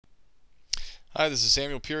Hi, this is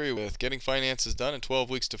Samuel Peary with Getting Finances Done in 12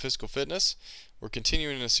 Weeks to Fiscal Fitness. We're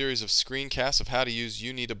continuing a series of screencasts of how to use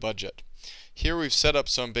YNAB budget. Here we've set up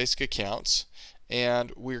some basic accounts,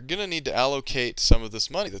 and we're going to need to allocate some of this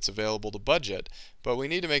money that's available to budget, but we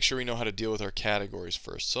need to make sure we know how to deal with our categories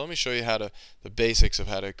first. So let me show you the basics of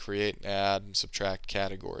how to create and add and subtract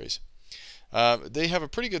categories. They have a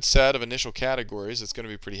pretty good set of initial categories. It's going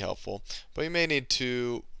to be pretty helpful, but you may need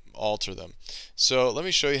to alter them. So let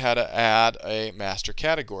me show you how to add a master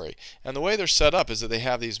category. And the way they're set up is that they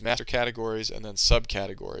have these master categories and then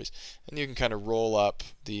subcategories. And you can kind of roll up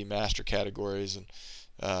the master categories and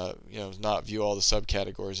not view all the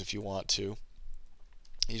subcategories if you want to.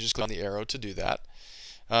 You just click on the arrow to do that.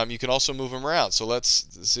 You can also move them around. So let's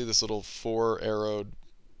see this little 4-arrowed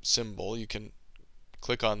symbol. You can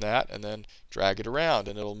click on that and then drag it around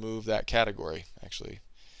and it'll move that category. Actually,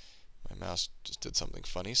 my mouse just did something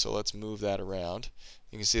funny, so let's move that around.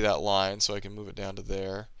 You can see that line, so I can move it down to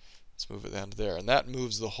there. Let's move it down to there. And that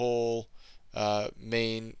moves the whole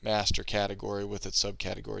main master category with its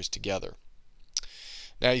subcategories together.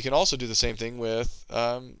 Now you can also do the same thing with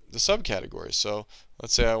the subcategories. So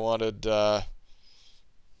let's say I wanted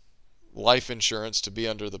life insurance to be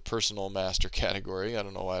under the personal master category. I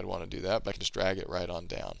don't know why I'd want to do that, but I can just drag it right on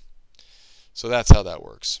down. So that's how that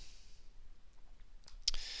works.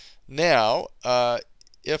 Now,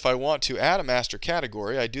 if I want to add a master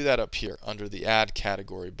category, I do that up here under the Add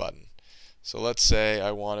Category button. So let's say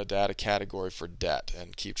I wanted to add a category for debt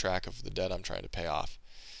and keep track of the debt I'm trying to pay off.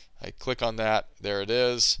 I click on that, there it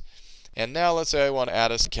is. And now let's say I want to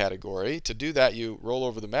add a category. To do that, you roll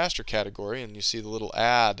over the master category and you see the little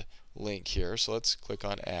Add link here. So let's click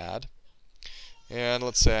on Add. And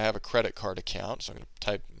let's say I have a credit card account. So I'm going to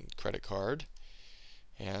type in credit card.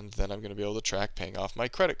 And then I'm going to be able to track paying off my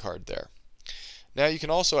credit card there. Now you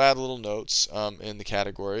can also add little notes in the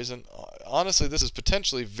categories, and honestly this is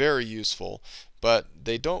potentially very useful, but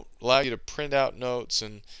they don't allow you to print out notes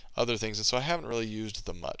and other things, and so I haven't really used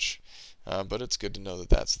them much. But it's good to know that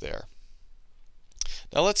that's there.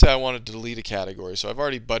 Now let's say I wanted to delete a category, so I've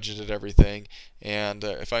already budgeted everything, and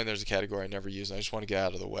I find there's a category I never use, and I just want to get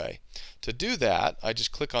out of the way. To do that, I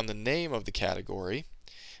just click on the name of the category.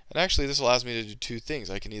 And actually this allows me to do two things.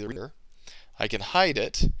 I can hide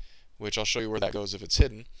it, which I'll show you where that goes if it's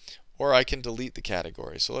hidden, or I can delete the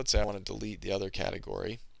category. So let's say I want to delete the other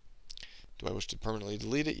category. Do I wish to permanently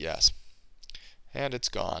delete it? Yes. And it's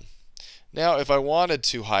gone. Now if I wanted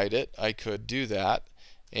to hide it, I could do that,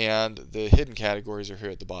 and the hidden categories are here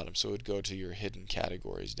at the bottom, so it would go to your hidden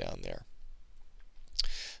categories down there.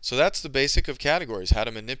 So that's the basic of categories, how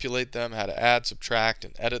to manipulate them, how to add, subtract,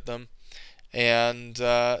 and edit them. And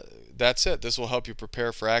that's it. This will help you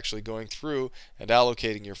prepare for actually going through and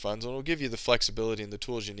allocating your funds, and it will give you the flexibility and the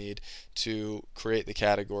tools you need to create the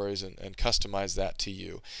categories and customize that to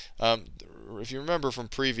you. If you remember from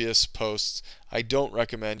previous posts, I don't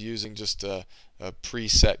recommend using just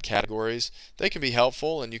preset categories. They can be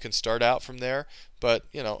helpful and you can start out from there, but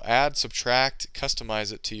add, subtract,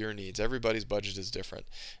 customize it to your needs. Everybody's budget is different,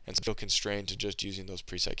 and so feel constrained to just using those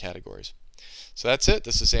preset categories. So that's it.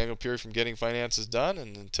 This is Samuel Peary from Getting Finances Done,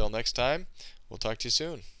 and until next time, we'll talk to you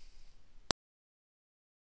soon.